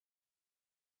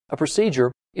A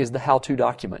procedure is the how-to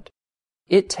document.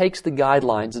 It takes the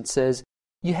guidelines and says,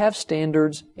 you have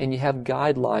standards and you have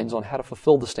guidelines on how to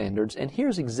fulfill the standards, and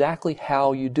here's exactly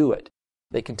how you do it.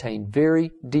 They contain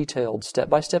very detailed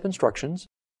step-by-step instructions,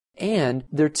 and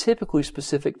they're typically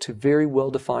specific to very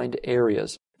well-defined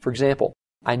areas. For example,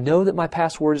 I know that my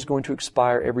password is going to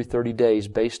expire every 30 days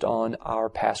based on our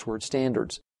password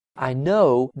standards. I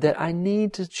know that I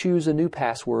need to choose a new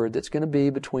password that's going to be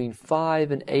between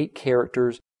 5 and 8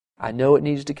 characters. I know it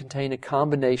needs to contain a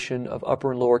combination of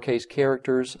upper and lowercase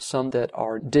characters, some that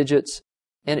are digits,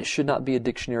 and it should not be a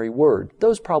dictionary word.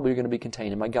 Those probably are going to be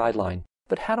contained in my guideline.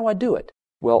 But how do I do it?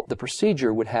 Well, the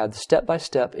procedure would have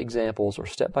step-by-step examples or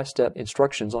step-by-step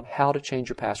instructions on how to change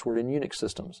your password in Unix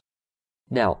systems.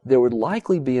 Now, there would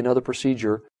likely be another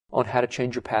procedure on how to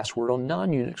change your password on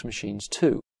non-Unix machines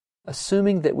too.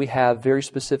 Assuming that we have very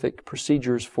specific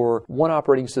procedures for one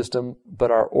operating system, but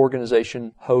our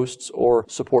organization hosts or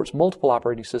supports multiple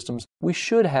operating systems, we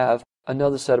should have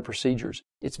another set of procedures.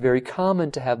 It's very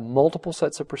common to have multiple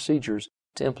sets of procedures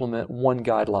to implement one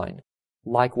guideline.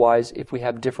 Likewise, if we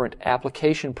have different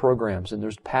application programs and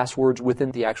there's passwords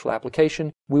within the actual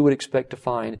application, we would expect to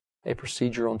find a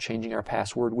procedure on changing our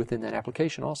password within that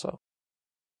application also.